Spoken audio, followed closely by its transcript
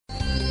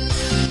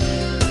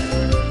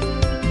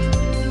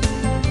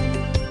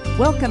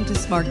Welcome to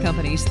Smart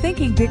Company's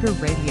Thinking Bigger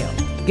Radio.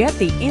 Get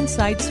the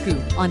inside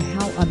scoop on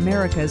how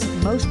America's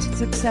most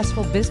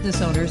successful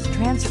business owners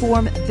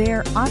transform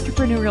their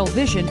entrepreneurial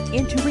vision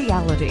into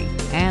reality.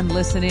 And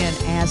listen in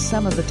as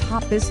some of the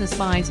top business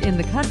minds in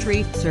the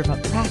country serve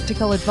up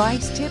practical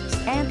advice, tips,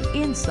 and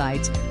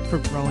insights for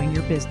growing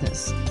your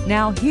business.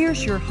 Now,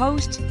 here's your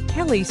host,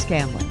 Kelly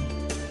Scanlon.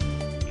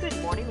 Good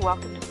morning.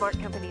 Welcome to Smart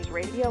Companies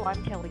Radio.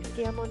 I'm Kelly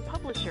Scanlon,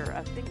 publisher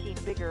of Thinking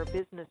Bigger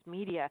Business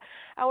Media.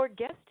 Our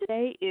guest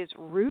today is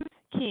Ruth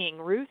King.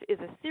 Ruth is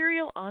a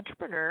serial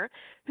entrepreneur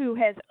who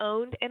has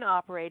owned and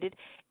operated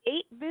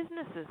 8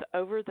 businesses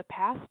over the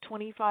past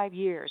 25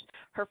 years.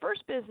 Her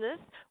first business,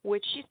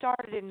 which she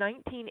started in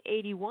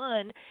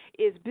 1981,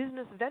 is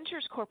Business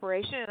Ventures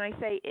Corporation, and I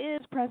say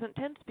is present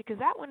tense because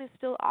that one is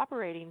still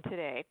operating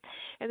today.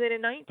 And then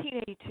in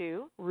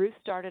 1982, Ruth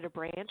started a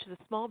branch of the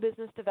Small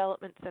Business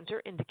Development Center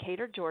in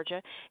Decatur,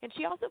 Georgia, and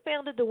she also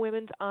founded the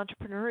Women's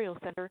Entrepreneurial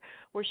Center,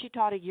 where she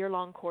taught a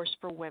year-long course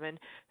for women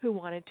who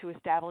wanted to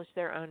establish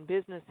their own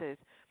businesses.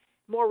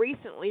 More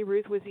recently,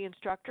 Ruth was the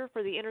instructor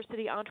for the Inner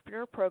City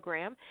Entrepreneur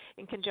Program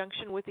in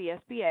conjunction with the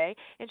SBA,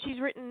 and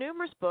she's written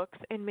numerous books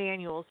and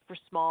manuals for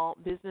small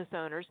business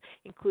owners,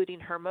 including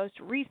her most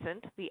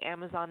recent, the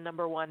Amazon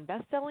 #1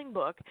 best-selling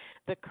book,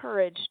 The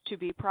Courage to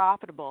be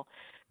Profitable.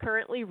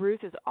 Currently,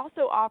 Ruth is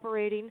also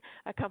operating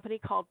a company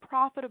called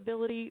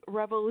Profitability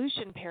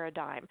Revolution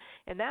Paradigm,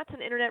 and that's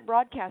an internet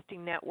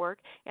broadcasting network,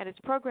 and its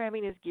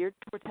programming is geared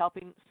towards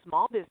helping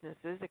small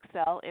businesses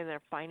excel in their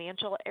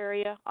financial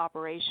area,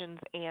 operations,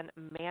 and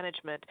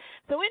management.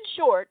 So in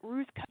short,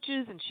 Ruth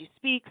coaches and she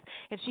speaks,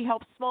 and she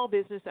helps small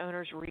business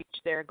owners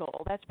reach their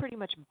goal. That's pretty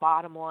much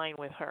bottom line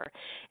with her.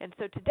 And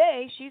so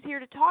today, she's here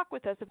to talk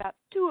with us about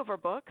 2 of her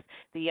books,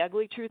 The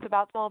Ugly Truth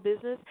About Small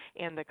Business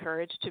and The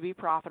Courage to be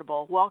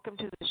Profitable. Welcome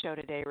to the show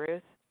today,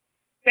 Ruth.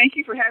 Thank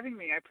you for having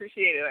me. I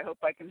appreciate it. I hope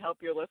I can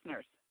help your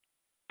listeners.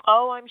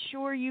 Oh, I'm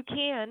sure you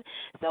can.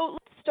 So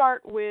let's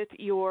start with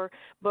your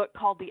book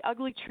called The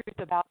Ugly Truth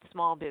About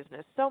Small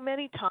Business. So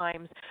many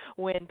times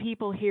when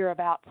people hear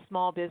about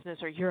small business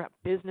or you're a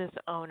business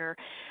owner,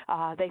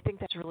 they think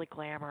that's really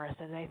glamorous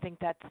and they think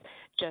that's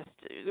just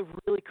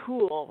really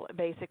cool,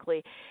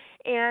 basically.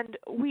 And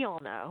we all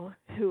know,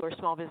 who are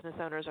small business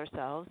owners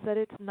ourselves, that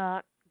it's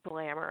not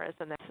glamorous,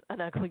 and that's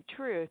an ugly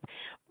truth.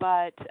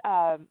 But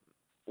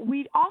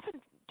we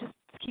often just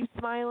keep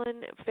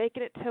smiling,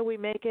 faking it till we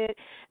make it.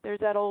 There's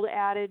that old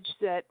adage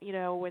that, you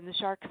know, when the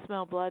sharks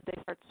smell blood,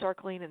 they start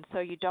circling, and so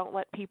you don't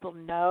let people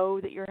know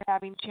that you're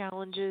having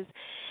challenges.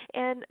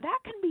 And that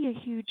can be a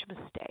huge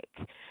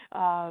mistake.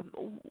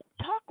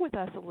 Talk with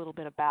us a little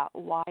bit about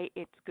why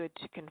it's good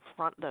to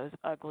confront those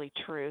ugly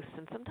truths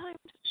and sometimes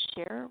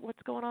share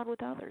what's going on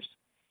with others.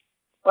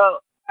 Well,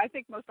 I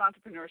think most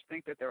entrepreneurs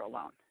think that they're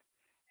alone.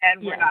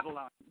 And we're not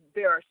alone.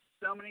 There are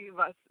so many of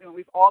us, you know,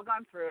 we've all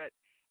gone through it,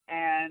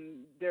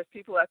 and there's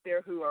people out there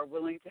who are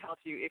willing to help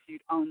you if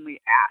you'd only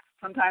ask.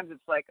 Sometimes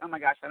it's like, oh my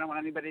gosh, I don't want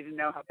anybody to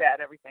know how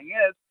bad everything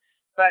is.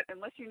 But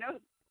unless you know,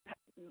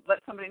 let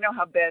somebody know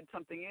how bad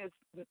something is,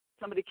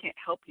 somebody can't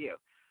help you.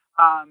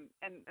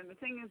 And the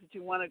thing is that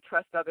you want to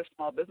trust other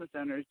small business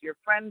owners. Your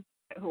friends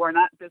who are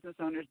not business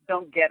owners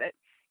don't get it.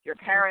 Your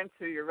parents,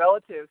 your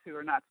relatives who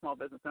are not small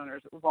business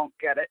owners won't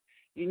get it.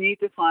 You need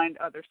to find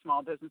other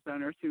small business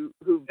owners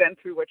who've been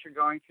through what you're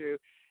going through.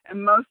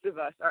 And most of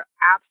us are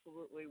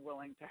absolutely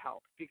willing to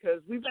help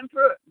because we've been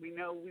through it. We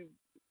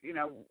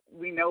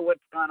know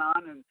what's gone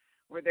on, and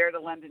we're there to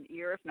lend an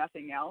ear, if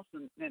nothing else,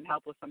 and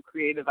help with some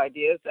creative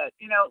ideas that,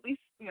 at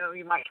least,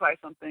 you might try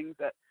some things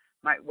that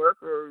might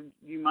work, or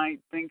you might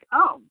think,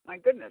 oh, my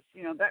goodness,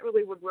 that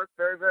really would work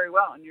very, very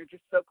well. And you're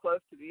just so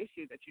close to the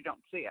issue that you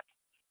don't see it,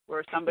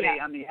 where somebody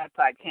on the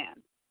outside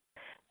can.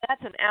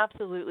 That's an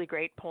absolutely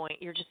great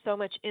point. You're just so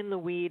much in the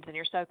weeds and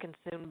you're so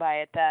consumed by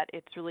it that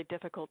it's really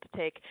difficult to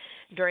take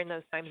during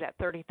those times that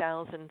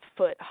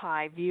 30,000-foot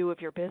high view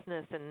of your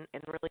business and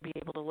really be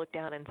able to look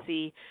down and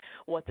see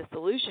what the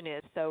solution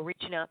is. So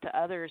reaching out to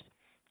others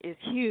is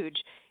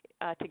huge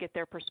to get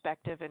their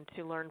perspective and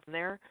to learn from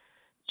their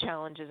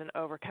challenges and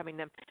overcoming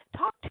them.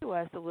 Talk to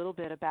us a little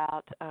bit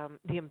about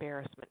the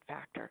embarrassment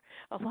factor.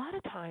 A lot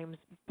of times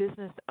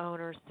business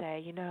owners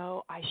say,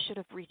 I should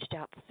have reached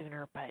out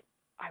sooner, but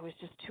I was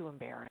just too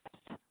embarrassed.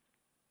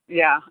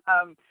 Yeah.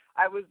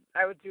 I was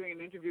doing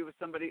an interview with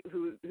somebody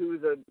who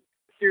was a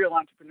serial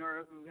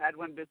entrepreneur who had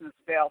one business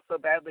fail so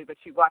badly, but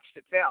she watched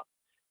it fail.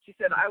 She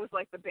said, I was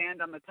like the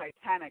band on the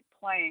Titanic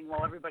playing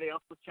while everybody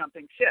else was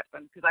jumping ship,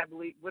 and because I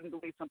wouldn't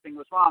believe something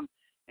was wrong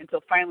until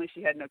finally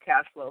she had no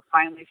cash flow.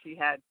 Finally she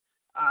had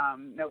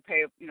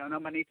no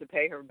money to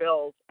pay her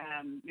bills,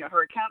 and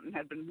her accountant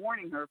had been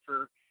warning her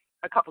for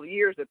a couple of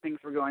years that things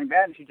were going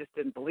bad, and she just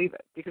didn't believe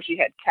it because she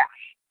had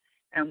cash.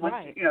 And once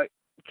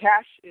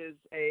cash is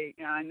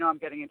I know I'm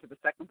getting into the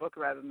second book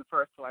rather than the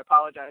first, so I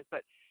apologize.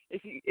 But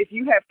if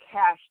you have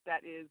cash,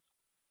 that is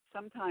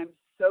sometimes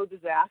so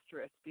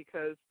disastrous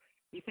because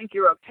you think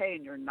you're okay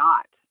and you're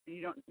not.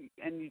 You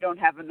don't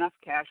have enough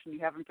cash, and you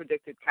haven't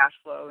predicted cash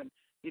flow, and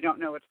you don't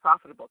know it's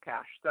profitable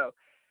cash. So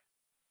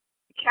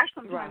Cash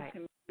sometimes Right.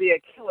 can be a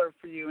killer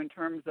for you in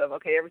terms of,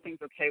 okay,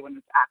 everything's okay when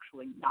it's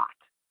actually not.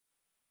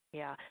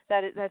 Yeah,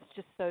 that's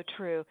just so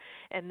true.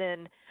 And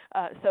then,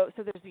 so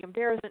there's the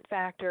embarrassment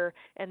factor,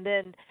 and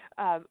then,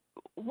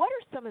 what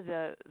are some of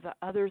the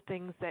other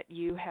things that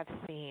you have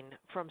seen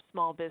from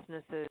small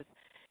businesses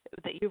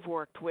that you've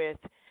worked with,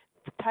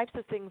 the types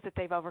of things that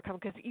they've overcome?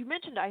 Because you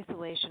mentioned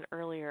isolation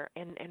earlier,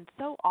 and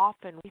so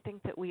often we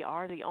think that we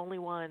are the only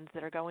ones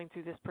that are going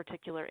through this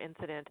particular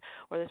incident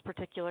or this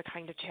particular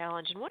kind of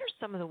challenge. And what are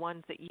some of the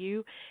ones that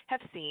you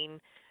have seen,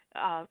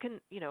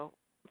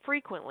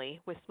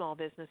 frequently with small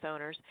business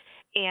owners,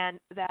 and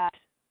that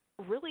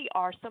really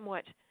are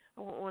somewhat,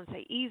 I won't want to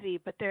say easy,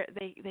 but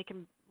they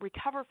can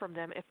recover from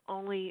them if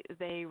only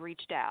they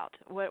reached out?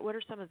 What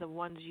are some of the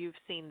ones you've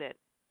seen that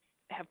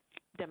have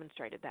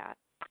demonstrated that?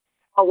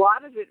 A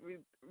lot of it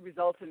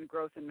results in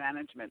growth in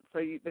management. So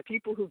the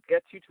people who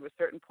get you to a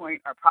certain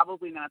point are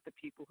probably not the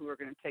people who are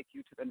going to take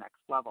you to the next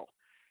level.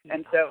 Yeah.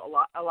 And so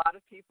a lot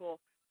of people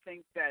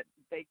think that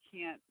they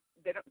can't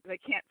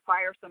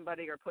fire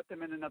somebody or put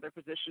them in another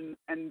position,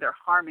 and they're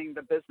harming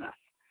the business.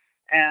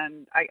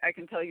 And I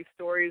can tell you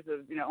stories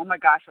of, oh my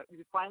gosh, we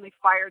finally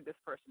fired this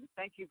person.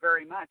 Thank you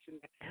very much. And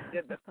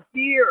the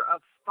fear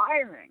of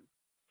firing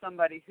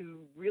somebody who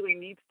really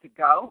needs to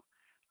go,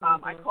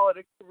 I call it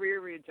a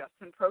career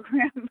readjustment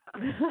program.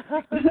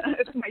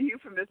 It's my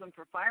euphemism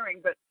for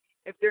firing. But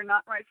if they're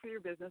not right for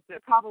your business, they're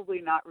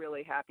probably not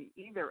really happy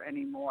either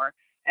anymore.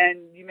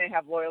 And you may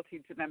have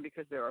loyalty to them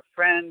because they're a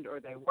friend, or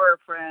they were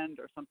a friend,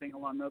 or something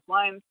along those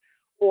lines.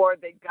 Or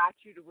they got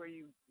you to where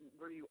you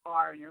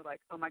are, and you're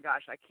like, oh my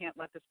gosh, I can't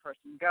let this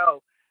person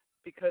go,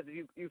 because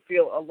you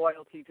feel a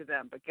loyalty to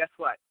them. But guess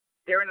what?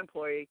 They're an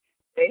employee.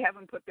 They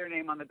haven't put their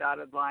name on the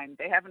dotted line.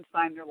 They haven't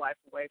signed their life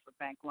away for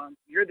bank loans.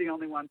 You're the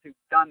only ones who've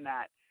done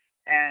that.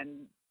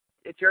 And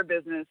it's your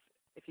business.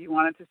 If you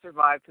want it to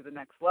survive to the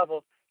next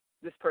level,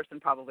 this person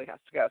probably has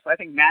to go. So I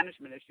think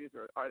management issues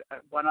are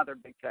one other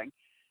big thing.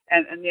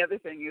 And the other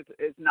thing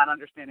is not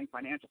understanding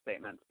financial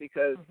statements,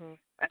 because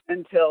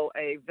until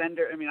a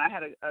vendor, I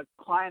had a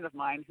client of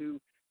mine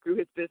who grew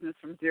his business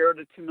from $0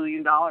 to $2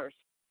 million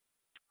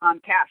on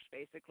cash,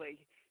 basically.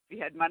 He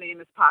had money in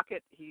his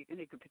pocket, he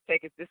could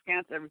take his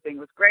discounts, everything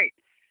was great.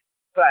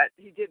 But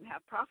he didn't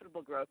have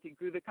profitable growth. He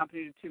grew the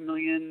company to $2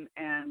 million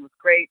and was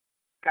great,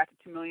 got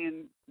to $2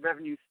 million,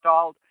 revenue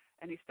stalled,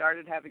 and he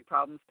started having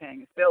problems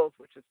paying his bills,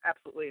 which is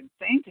absolutely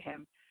insane to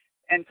him.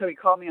 And so he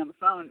called me on the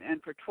phone,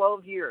 and for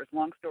 12 years,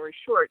 long story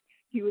short,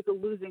 he was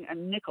losing a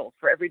nickel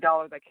for every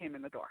dollar that came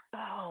in the door.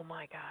 Oh,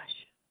 my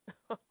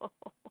gosh.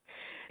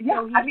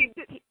 Yeah, so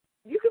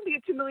you can be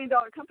a $2 million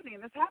company,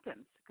 and this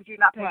happens because you're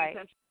not paying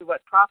attention to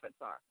what profits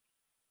are.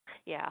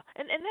 Yeah,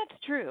 and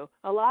that's true.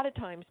 A lot of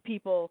times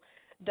people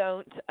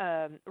don't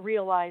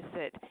realize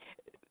that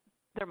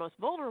their most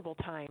vulnerable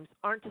times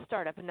aren't to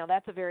start up, and now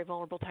that's a very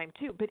vulnerable time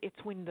too, but it's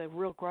when the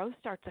real growth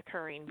starts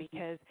occurring,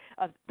 because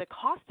of the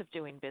cost of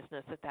doing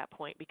business at that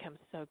point becomes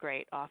so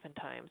great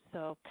oftentimes.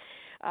 So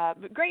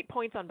great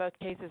points on both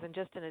cases, and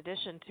just in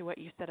addition to what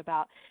you said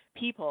about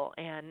people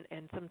and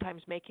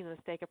sometimes making the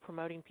mistake of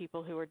promoting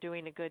people who are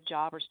doing a good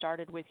job or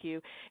started with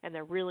you, and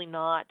they're really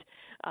not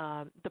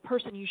the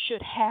person you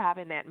should have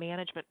in that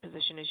management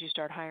position as you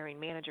start hiring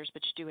managers,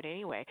 but you do it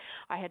anyway.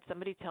 I had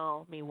somebody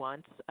tell me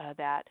once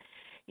that,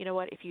 you know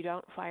what, if you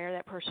don't fire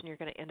that person, you're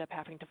going to end up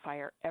having to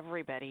fire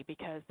everybody,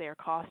 because they're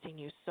costing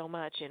you so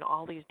much in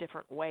all these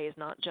different ways,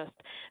 not just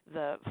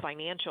the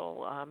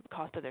financial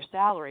cost of their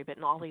salary, but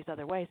in all these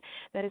other ways,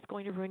 that it's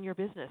going to ruin your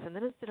business. And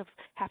then instead of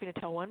having to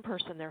tell one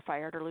person they're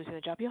fired or losing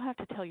a job, you'll have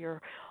to tell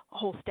your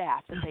whole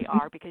staff that they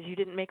are, because you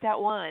didn't make that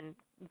one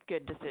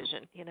good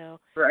decision,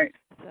 Right.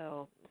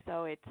 So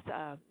it's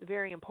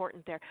very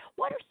important there.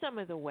 What are some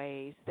of the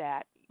ways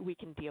that we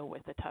can deal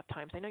with the tough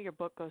times? I know your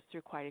book goes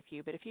through quite a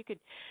few, but if you could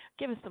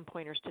give us some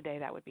pointers today,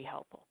 that would be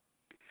helpful.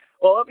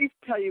 Well, let me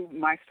tell you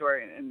my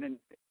story. And then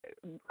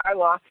I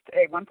lost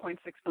a $1.6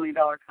 million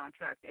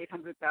contract,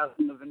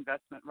 $800,000 of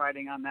investment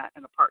riding on that,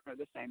 and a partner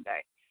the same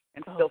day,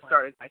 and still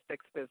started my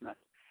sixth business.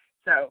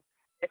 So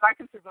if I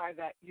can survive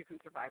that, you can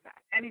survive that.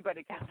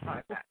 Anybody can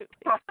survive that.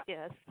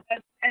 Yes.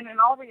 And in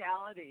all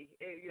reality,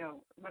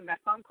 when that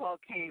phone call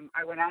came,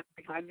 I went out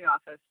behind the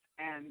office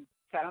and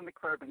sat on the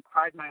curb and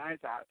cried my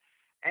eyes out.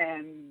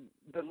 And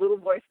the little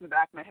voice in the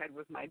back of my head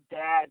was my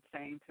dad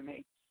saying to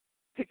me,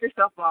 pick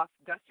yourself off,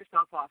 dust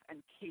yourself off,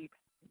 and keep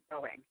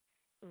going.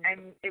 Mm-hmm.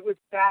 And it was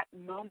that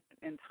moment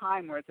in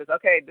time where it says,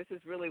 okay, this is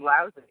really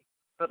lousy,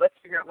 but let's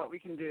figure out what we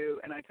can do.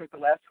 And I took the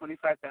last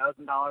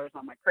 $25,000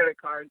 on my credit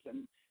cards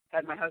and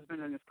had my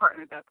husband and his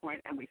partner at that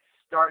point, and we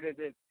started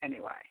it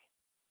anyway.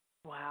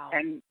 Wow.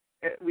 And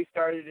we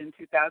started in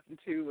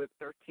 2002 with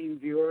 13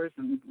 viewers,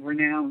 and we're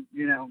now,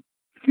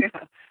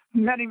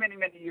 many, many,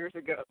 many years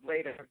ago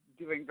later,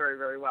 doing very,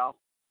 very well.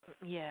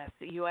 Yes,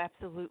 you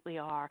absolutely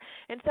are.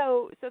 And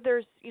so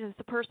there's,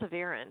 the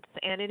perseverance,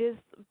 and it is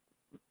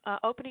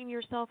opening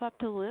yourself up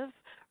to live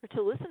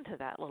to listen to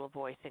that little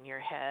voice in your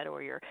head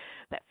or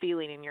that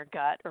feeling in your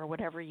gut or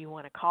whatever you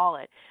want to call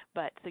it.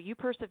 But so you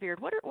persevered.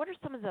 What are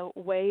some of the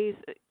ways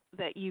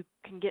that you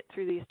can get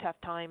through these tough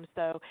times,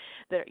 though,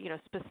 that,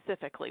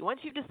 specifically, once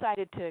you've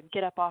decided to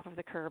get up off of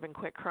the curb and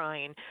quit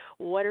crying,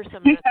 what are some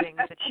of the things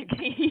that you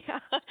can, yeah,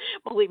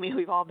 believe me,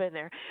 we've all been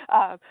there.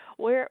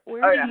 What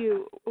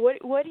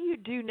do you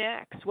do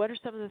next? What are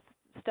some of the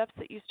steps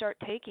that you start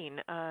taking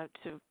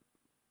to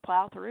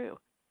plow through?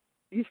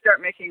 You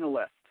start making a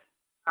list.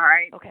 All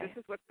right? Okay. This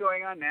is what's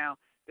going on now.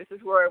 This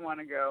is where I want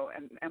to go,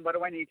 and what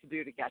do I need to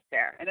do to get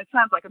there? And it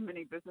sounds like a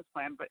mini business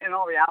plan, but in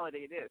all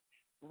reality, it is.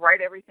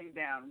 Write everything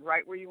down,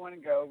 write where you want to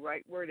go,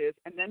 write where it is,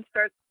 and then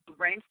start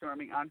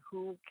brainstorming on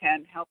who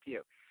can help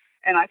you.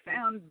 And I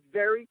found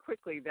very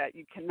quickly that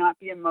you cannot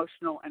be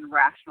emotional and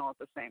rational at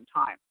the same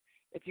time.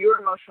 If you're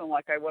emotional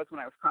like I was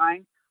when I was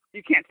crying,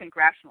 you can't think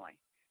rationally.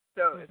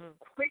 So as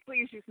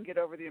quickly as you can get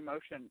over the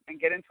emotion and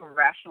get into a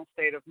rational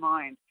state of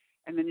mind,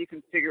 and then you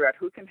can figure out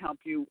who can help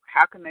you,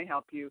 how can they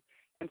help you,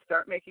 and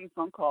start making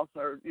phone calls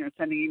or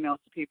sending emails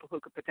to people who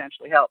could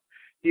potentially help.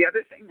 The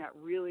other thing that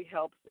really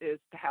helps is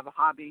to have a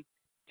hobby,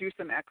 do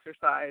some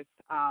exercise.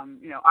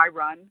 I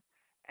run,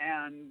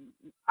 and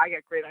I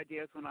get great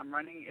ideas when I'm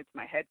running. It's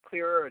my head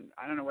clearer, and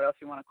I don't know what else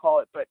you want to call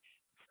it, but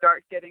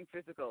start getting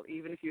physical,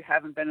 even if you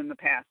haven't been in the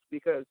past,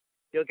 because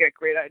you'll get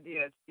great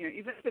ideas.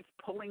 Even if it's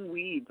pulling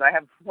weeds. I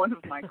have one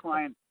of my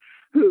clients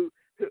who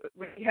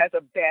when she has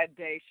a bad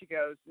day, she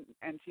goes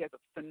and she has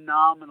a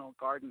phenomenal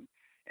garden,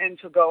 and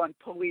she'll go and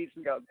pull weeds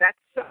and go, that's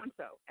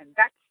so-and-so, and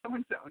that's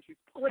so-and-so, and she's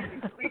pulling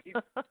these weeds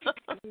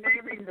and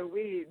naming the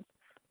weeds,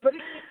 but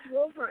it gets you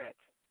over it.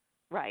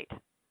 Right.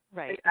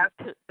 And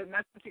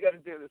that's what you got to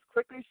do as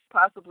quickly as you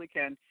possibly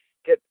can.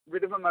 Get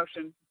rid of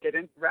emotion, get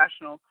into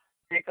rational,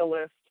 make a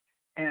list,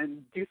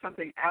 and do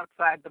something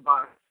outside the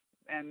box,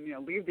 and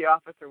leave the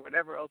office or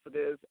whatever else it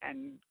is,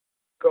 and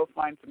go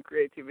find some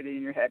creativity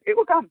in your head. It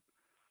will come.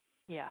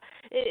 Yeah,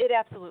 it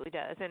absolutely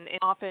does. And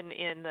often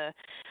in the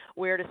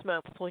weirdest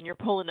moments when you're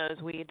pulling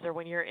those weeds or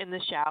when you're in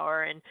the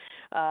shower, and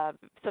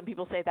some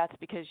people say that's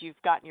because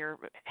you've gotten your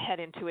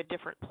head into a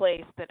different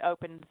place that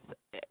opens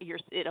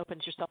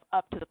yourself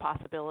up to the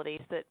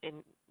possibilities that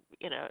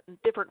in a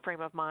different frame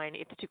of mind,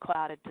 it's too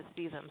clouded to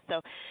see them.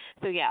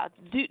 So yeah,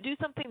 do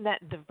something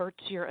that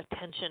diverts your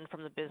attention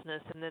from the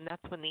business, and then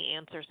that's when the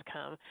answers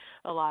come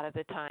a lot of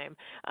the time.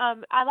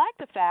 I like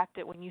the fact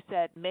that when you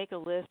said make a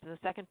list, and the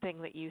second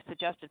thing that you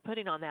suggested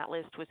putting on that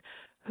list was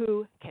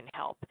who can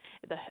help.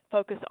 The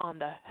focus on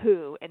the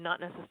who and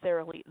not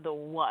necessarily the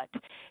what.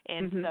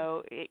 And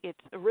so it's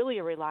really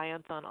a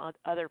reliance on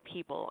other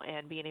people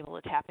and being able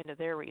to tap into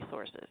their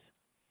resources.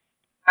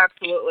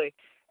 Absolutely.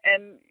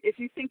 And if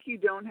you think you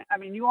don't,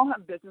 you all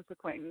have business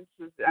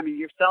acquaintances.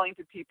 You're selling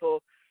to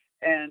people,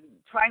 and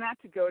try not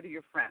to go to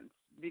your friends,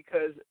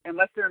 because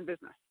unless they're in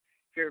business.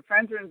 If your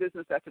friends are in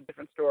business, that's a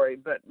different story.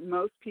 But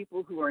most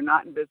people who are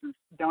not in business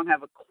don't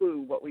have a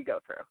clue what we go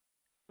through.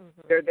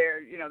 They're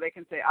there, they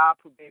can say,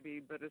 poo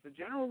baby, but as a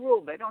general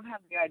rule, they don't have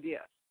the idea.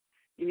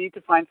 You need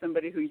to find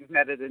somebody who you've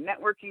met at a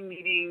networking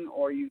meeting,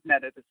 or you've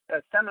met at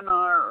a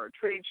seminar or a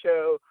trade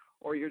show,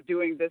 or you're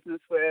doing business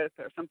with,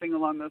 or something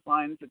along those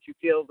lines that you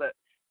feel that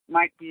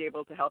might be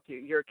able to help you.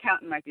 Your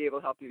accountant might be able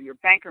to help you. Your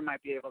banker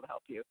might be able to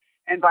help you.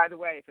 And by the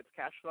way, if it's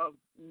cash flow,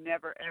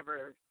 never,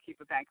 ever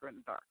keep a banker in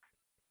the dark.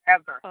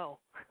 Ever. Oh,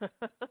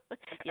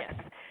 yes.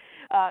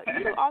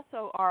 You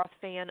also are a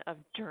fan of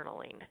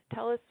journaling.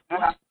 Tell us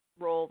what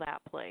role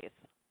that plays.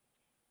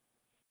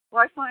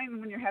 Well, I find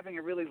when you're having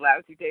a really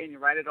lousy day and you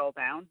write it all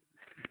down,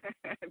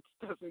 it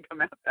doesn't come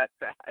out that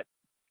bad.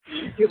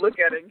 You look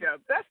at it and go,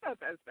 that's not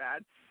that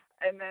bad.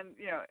 And then,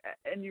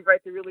 and you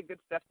write the really good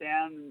stuff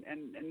down,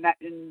 and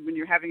when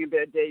you're having a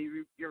bad day,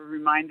 you're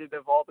reminded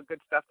of all the good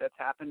stuff that's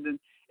happened, and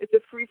it's a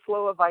free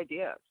flow of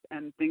ideas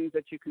and things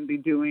that you can be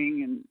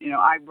doing. And,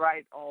 I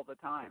write all the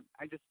time.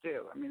 I just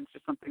do. It's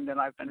just something that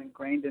I've been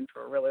ingrained in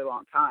for a really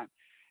long time.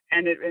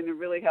 And it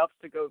really helps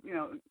to go,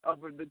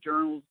 over the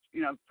journals,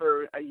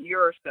 for a year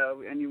or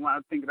so, and you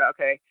want to think about,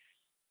 okay,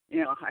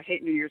 I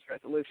hate New Year's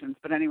resolutions,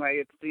 but anyway,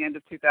 it's the end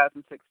of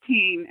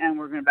 2016, and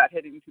we're about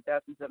hitting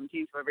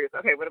 2017. So everybody goes,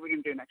 okay, what are we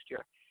going to do next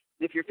year?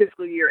 If your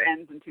fiscal year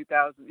ends in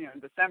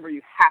December,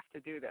 you have to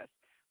do this.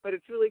 But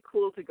it's really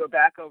cool to go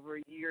back over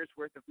a year's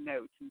worth of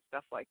notes and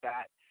stuff like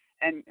that,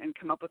 and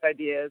come up with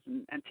ideas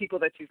and people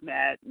that you've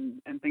met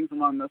and things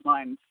along those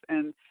lines.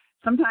 And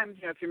sometimes,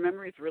 if your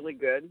memory is really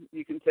good,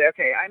 you can say,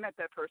 okay, I met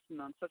that person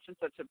on such and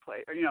such a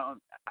place, or,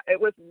 it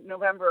was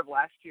November of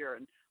last year,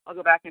 and I'll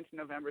go back into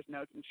November's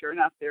notes, and sure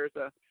enough, there's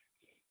a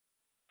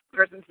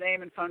person's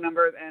name and phone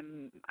number,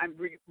 and I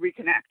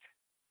reconnect,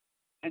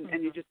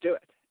 and you just do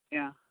it.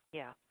 Yeah.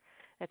 Yeah,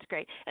 that's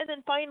great. And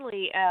then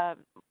finally,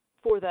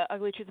 for the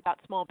ugly truth about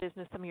small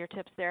business, some of your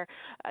tips there,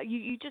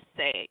 you just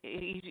say,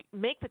 you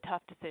make the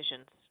tough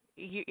decisions.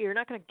 You're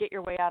not going to get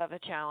your way out of a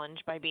challenge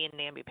by being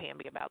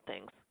namby-pamby about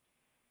things.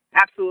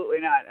 Absolutely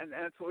not, and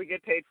that's what we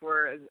get paid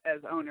for as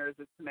owners,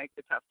 is to make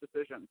the tough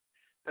decisions.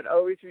 But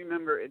always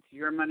remember, it's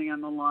your money on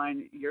the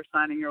line. You're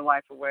signing your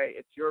life away.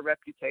 It's your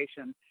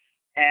reputation.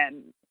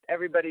 and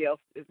everybody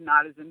else is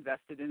not as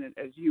invested in it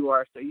as you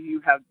are, so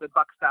you have the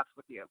buck stops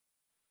with you.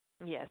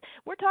 Yes.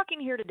 We're talking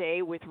here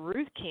today with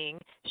Ruth King.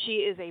 She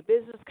is a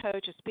business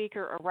coach, a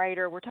speaker, a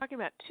writer. We're talking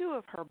about two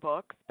of her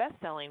books,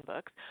 best-selling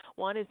books.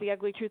 One is The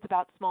Ugly Truth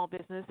About Small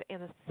Business,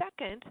 and the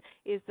second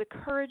is The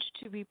Courage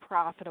to Be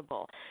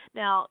Profitable.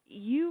 Now,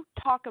 you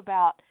talk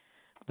about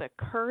the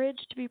courage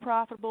to be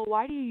profitable.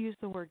 Why do you use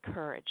the word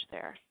courage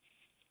there?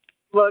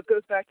 Well, it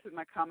goes back to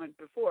my comment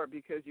before,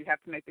 because you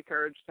have to make the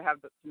courage to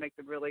make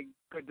the really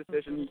good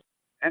decisions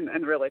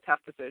and really tough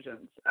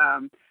decisions.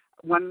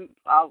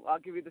 I'll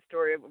give you the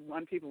story of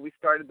one people. We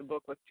started the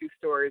book with two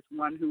stories,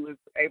 one who was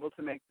able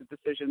to make the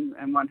decision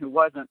and one who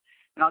wasn't.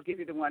 And I'll give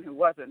you the one who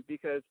wasn't,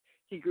 because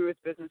he grew his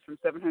business from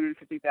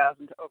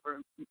 $750,000 to over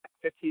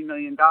 $15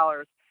 million,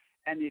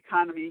 and the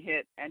economy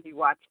hit, and he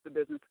watched the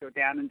business go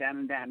down and down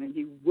and down, and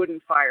he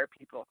wouldn't fire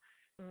people.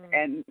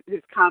 And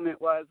his comment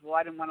was, well,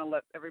 I didn't want to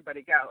let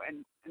everybody go.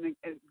 And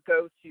it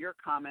goes to your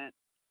comment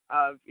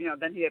of,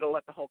 then he had to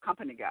let the whole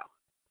company go.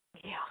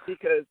 Yeah.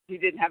 Because he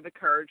didn't have the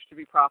courage to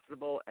be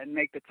profitable and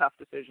make the tough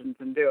decisions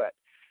and do it.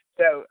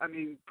 So, I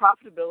mean,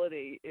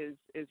 profitability is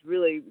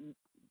really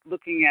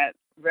looking at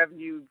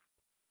revenue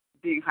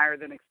being higher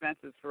than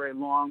expenses for a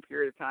long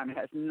period of time. It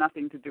has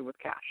nothing to do with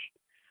cash.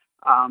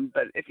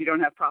 But if you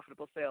don't have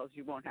profitable sales,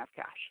 you won't have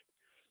cash.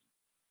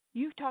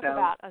 You talk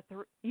about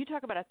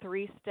a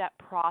three-step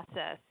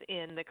process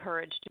in The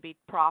Courage to Be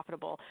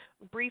Profitable.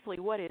 Briefly,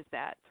 what is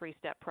that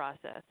three-step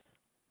process?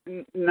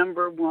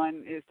 Number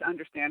one is to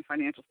understand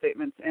financial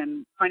statements,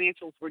 and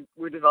financials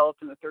were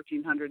developed in the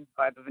 1300s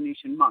by the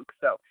Venetian monks.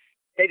 So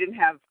they didn't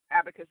have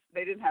abacus.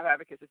 They didn't have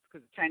abacus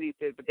because the Chinese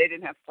did, but they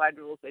didn't have slide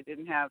rules. They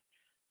didn't have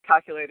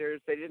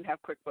calculators. They didn't have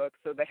QuickBooks,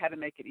 so they had to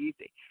make it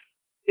easy.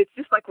 It's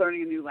just like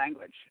learning a new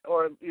language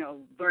or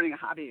learning a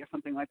hobby or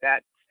something like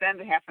that. Spend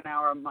a half an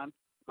hour a month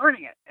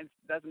learning it. It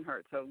doesn't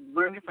hurt. So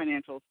learn your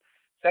financials.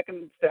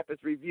 Second step is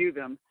review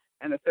them.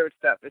 And the third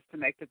step is to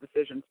make the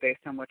decisions based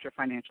on what your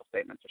financial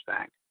statements are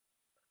saying.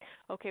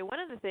 Okay, one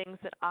of the things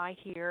that I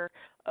hear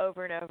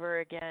over and over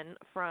again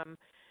from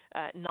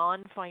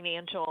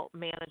non-financial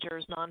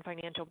managers,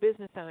 non-financial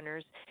business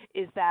owners,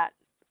 is that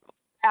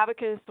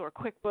Abacus or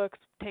QuickBooks,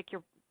 take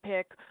your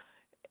pick,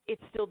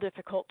 it's still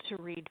difficult to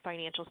read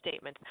financial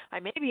statements.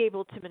 I may be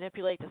able to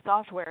manipulate the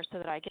software so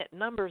that I get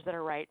numbers that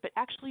are right, but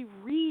actually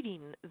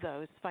reading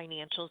those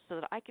financials so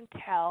that I can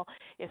tell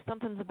if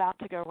something's about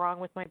to go wrong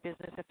with my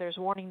business, if there's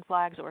warning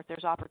flags or if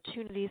there's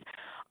opportunities,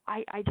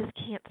 I just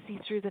can't see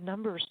through the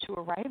numbers to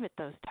arrive at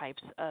those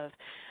types of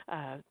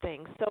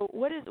things. So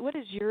what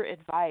is your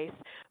advice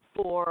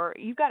for,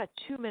 you've got a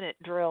 2-minute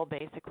drill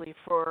basically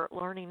for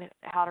learning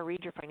how to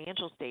read your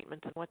financial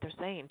statements and what they're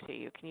saying to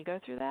you. Can you go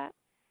through that?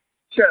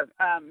 Sure.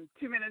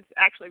 2 minutes,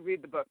 actually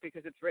read the book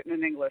because it's written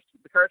in English.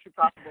 The Courage to Be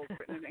Profitable is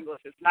written in English.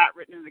 It's not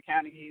written in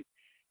accountingese.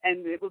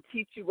 And it will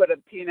teach you what a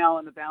P&L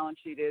and a balance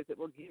sheet is. It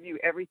will give you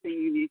everything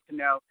you need to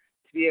know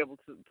to be able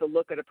to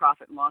look at a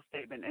profit and loss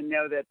statement and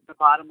know that the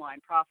bottom line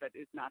profit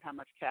is not how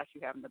much cash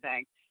you have in the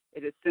bank.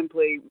 It is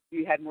simply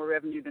you had more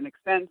revenue than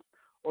expense,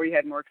 or you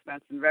had more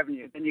expense than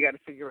revenue. Then you got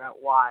to figure out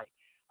why.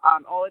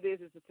 All it is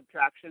a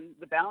subtraction.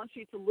 The balance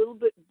sheet's a little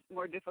bit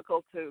more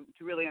difficult to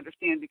really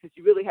understand because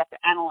you really have to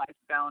analyze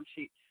the balance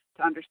sheet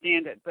to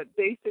understand it. But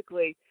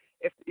basically,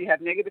 if you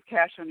have negative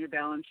cash on your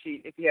balance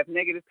sheet, if you have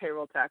negative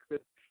payroll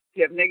taxes, if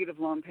you have negative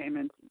loan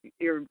payments,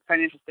 your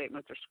financial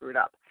statements are screwed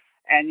up.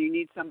 And you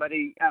need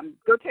somebody,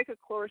 go take a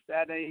course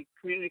at a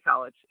community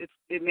college.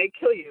 It may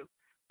kill you,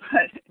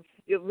 but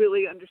you'll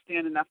really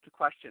understand enough to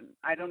question.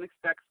 I don't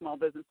expect small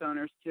business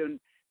owners to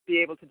be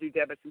able to do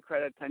debits and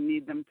credits. I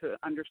need them to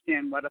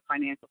understand what a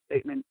financial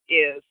statement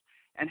is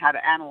and how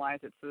to analyze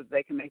it so that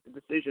they can make the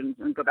decisions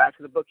and go back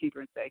to the bookkeeper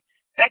and say,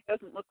 that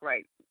doesn't look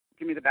right.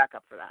 Give me the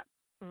backup for that.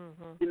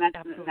 Mm-hmm. And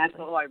that's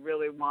all I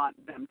really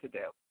want them to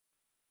do.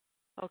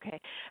 Okay.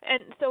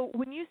 And so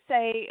when you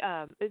say,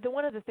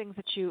 one of the things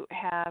that you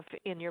have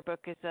in your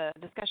book is a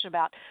discussion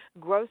about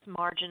gross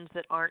margins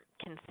that aren't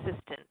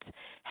consistent.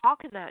 How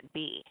can that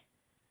be?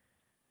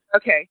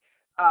 Okay.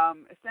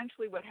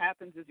 Essentially what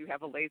happens is you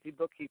have a lazy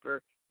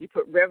bookkeeper. You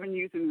put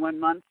revenues in 1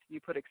 month, you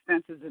put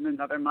expenses in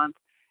another month,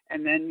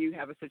 and then you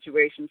have a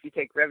situation, if you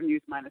take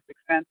revenues minus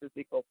expenses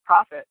equals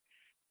profit,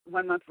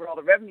 1 month where all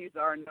the revenues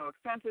are and no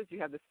expenses, you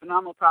have this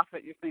phenomenal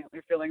profit, you're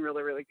feeling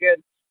really, really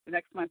good. The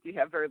next month you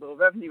have very little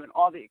revenue and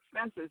all the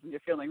expenses, and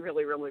you're feeling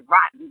really, really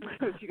rotten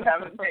because you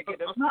have a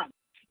negative month.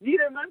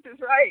 Neither month is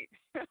right.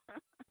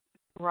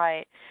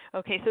 Right.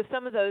 Okay, so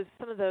some of those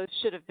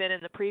should have been in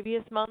the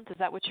previous month. Is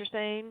that what you're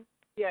saying?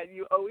 Yeah,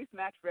 you always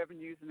match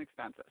revenues and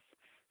expenses.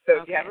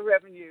 So if you have a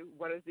revenue,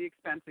 what is the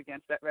expense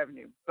against that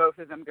revenue? Both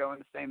of them go in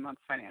the same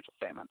month's financial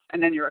statements,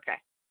 and then you're okay.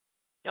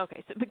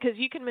 Okay, so because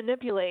you can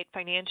manipulate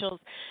financials,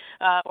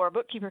 or a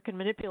bookkeeper can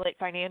manipulate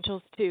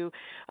financials to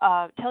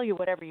tell you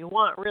whatever you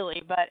want,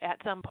 really, but at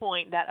some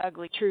point that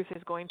ugly truth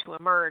is going to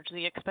emerge.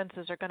 The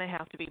expenses are going to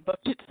have to be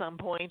booked at some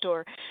point,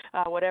 or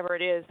whatever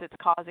it is that's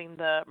causing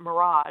the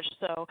mirage.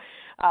 So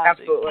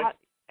absolutely.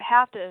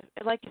 have to,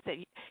 like you said,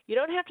 you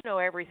don't have to know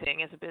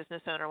everything as a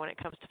business owner when it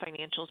comes to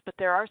financials, but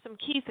there are some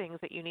key things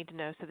that you need to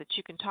know so that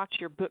you can talk to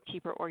your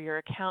bookkeeper or your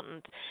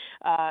accountant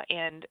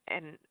and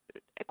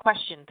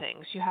question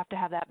things. You have to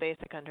have that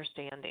basic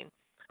understanding.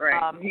 Right.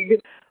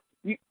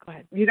 Go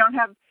ahead. You don't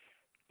have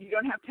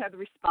to have the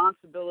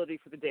responsibility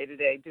for the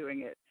day-to-day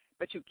doing it,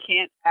 but you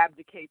can't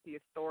abdicate the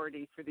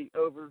authority for the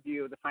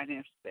overview of the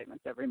financial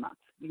statements every month.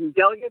 You can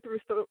delegate the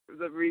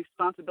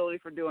responsibility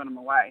for doing them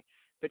away,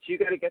 but you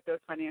got to get those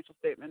financial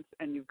statements,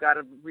 and you've got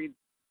to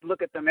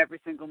look at them every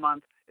single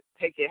month.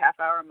 Take you a half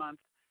hour a month,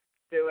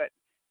 do it,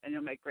 and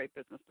you'll make great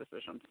business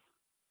decisions.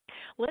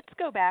 Let's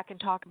go back and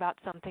talk about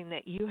something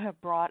that you have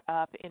brought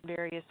up in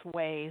various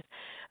ways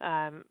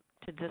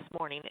to this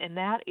morning, and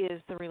that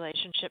is the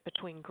relationship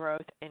between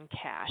growth and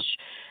cash.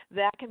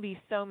 That can be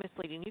so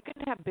misleading. You can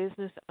have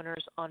business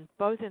owners on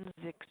both ends of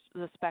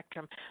the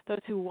spectrum,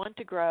 those who want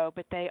to grow,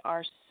 but they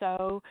are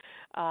so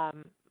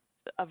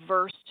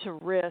averse to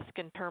risk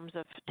in terms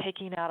of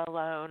taking out a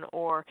loan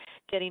or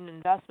getting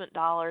investment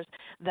dollars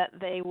that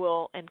they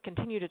will and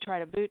continue to try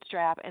to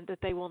bootstrap, and that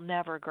they will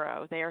never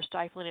grow. They are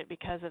stifling it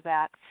because of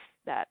that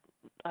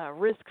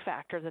risk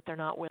factor that they're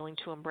not willing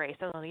to embrace.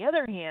 And on the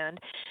other hand,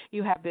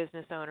 you have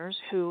business owners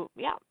who,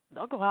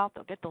 they'll go out,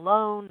 they'll get the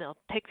loan, they'll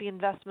take the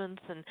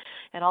investments and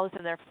all this,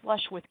 and they're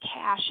flush with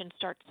cash and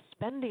start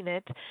spending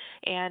it,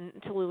 and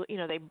until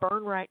they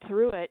burn right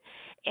through it,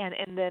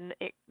 and then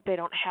they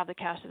don't have the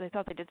cash that they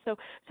thought they did. So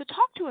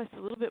talk to us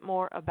a little bit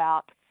more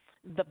about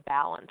the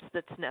balance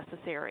that's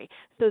necessary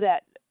so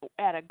that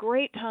at a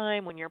great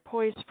time when you're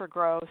poised for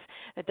growth,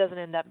 it doesn't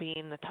end up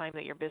being the time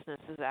that your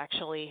business is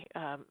actually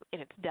in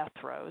its death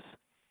throes.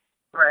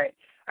 Right.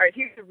 All right,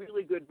 here's a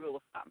really good rule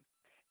of thumb.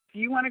 If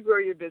you want to grow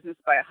your business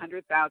by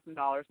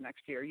 $100,000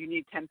 next year, you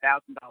need $10,000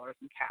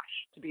 in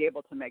cash to be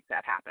able to make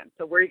that happen.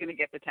 So where are you going to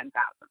get the $10,000?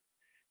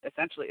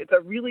 Essentially, it's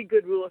a really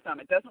good rule of thumb.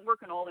 It doesn't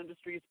work in all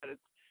industries, but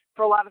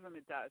for a lot of them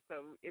it does.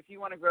 So if you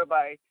want to grow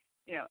by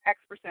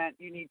X percent,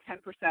 you need 10%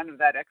 of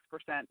that X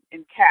percent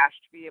in cash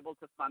to be able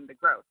to fund the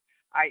growth,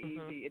 i.e.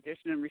 the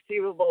addition in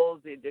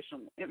receivables, the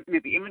additional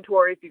maybe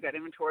inventory. If you've got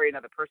inventory,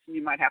 another person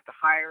you might have to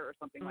hire or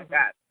something like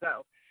that.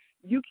 So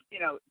you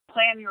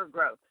plan your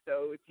growth.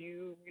 So if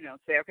you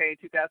say, okay,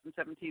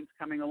 2017 is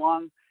coming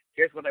along,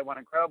 here's what I want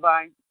to grow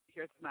by,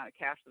 here's the amount of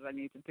cash that I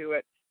need to do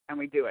it, and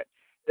we do it.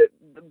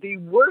 The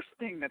worst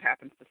thing that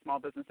happens to small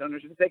business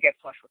owners is they get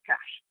flush with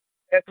cash.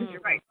 Because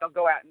you're right, they'll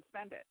go out and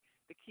spend it.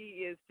 The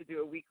key is to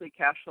do a weekly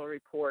cash flow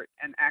report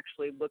and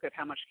actually look at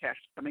how much cash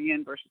is coming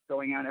in versus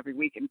going out every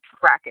week and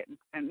track it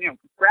and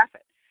graph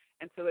it,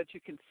 and so that you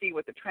can see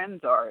what the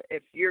trends are.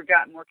 If you've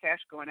got more cash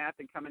going out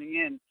than coming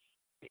in,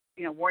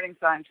 warning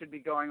signs should be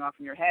going off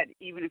in your head,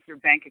 even if your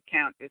bank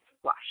account is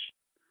flush.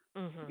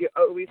 You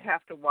always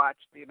have to watch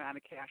the amount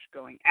of cash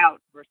going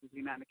out versus the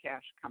amount of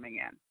cash coming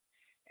in,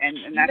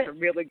 and that's a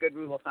really good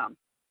rule of thumb.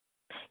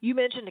 You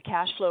mentioned a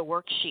cash flow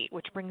worksheet,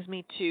 which brings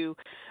me to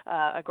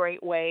a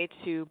great way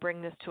to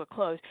bring this to a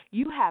close.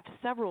 You have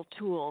several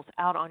tools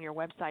out on your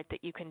website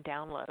that you can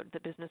download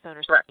that business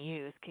owners can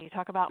use. Can you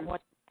talk about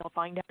what they'll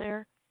find out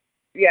there?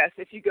 Yes,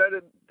 if you go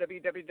to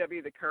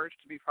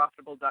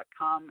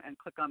www.thecouragetobeprofitable.com and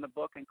click on the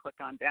book and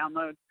click on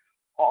download,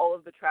 all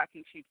of the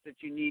tracking sheets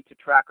that you need to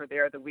track are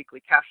there. The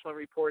weekly cash flow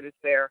report is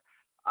there.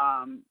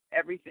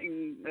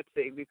 Everything, let's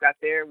see, we've got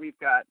a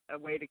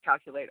way to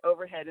calculate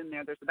overhead in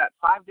there. There's about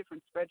 5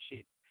 different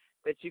spreadsheets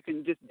that you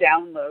can just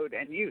download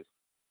and use.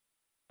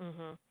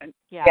 And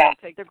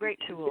they're great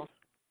tools.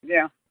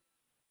 Yeah.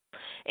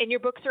 And your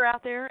books are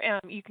out there.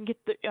 You can get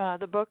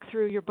the book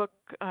through your book,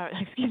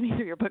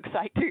 through your book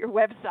site, through your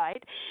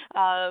website.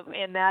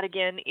 And that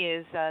again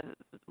is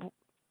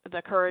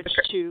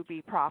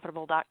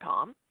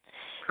thecouragetobeprofitable.com.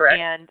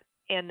 Correct.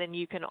 And then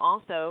you can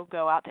also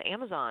go out to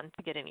Amazon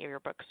to get any of your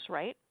books,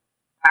 right?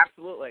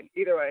 Absolutely.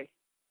 Either way.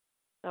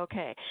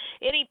 Okay.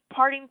 Any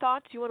parting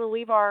thoughts you want to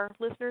leave our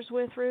listeners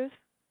with, Ruth?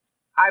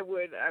 I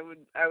would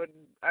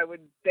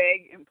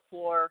beg,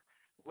 implore,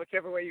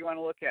 whichever way you want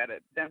to look at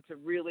it, them to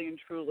really and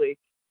truly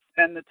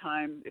spend the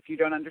time. If you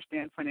don't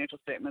understand financial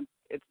statements,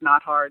 it's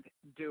not hard.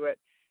 Do it.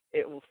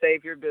 It will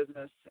save your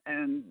business,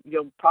 and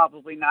you'll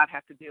probably not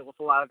have to deal with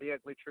a lot of the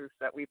ugly truths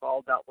that we've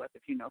all dealt with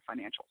if you know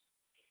financials.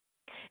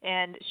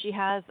 And she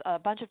has a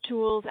bunch of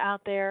tools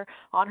out there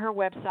on her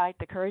website,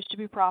 The Courage to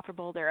Be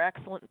Profitable. They're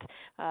excellent.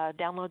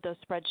 Download those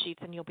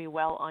spreadsheets and you'll be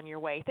well on your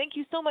way. Thank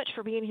you so much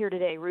for being here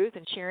today, Ruth,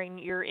 and sharing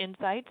your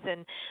insights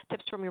and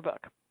tips from your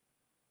book.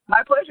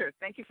 My pleasure.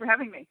 Thank you for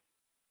having me.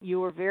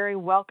 You are very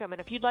welcome.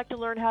 And if you'd like to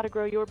learn how to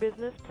grow your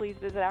business, please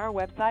visit our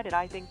website at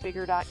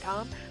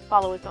ithinkbigger.com.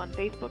 Follow us on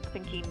Facebook,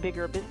 Thinking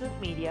Bigger Business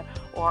Media,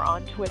 or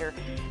on Twitter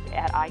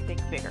at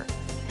ithinkbigger.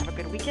 Have a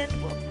good weekend.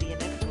 We'll see you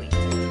next week.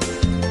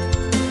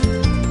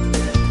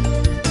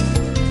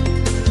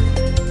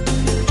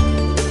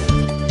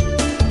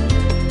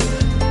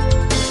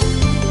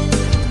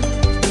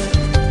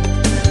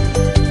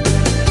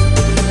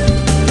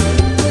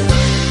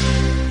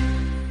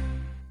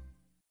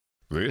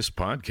 This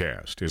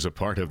podcast is a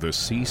part of the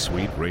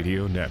C-Suite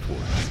Radio Network.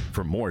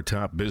 For more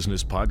top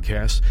business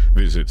podcasts,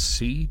 visit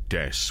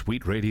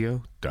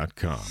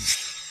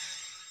c-suiteradio.com.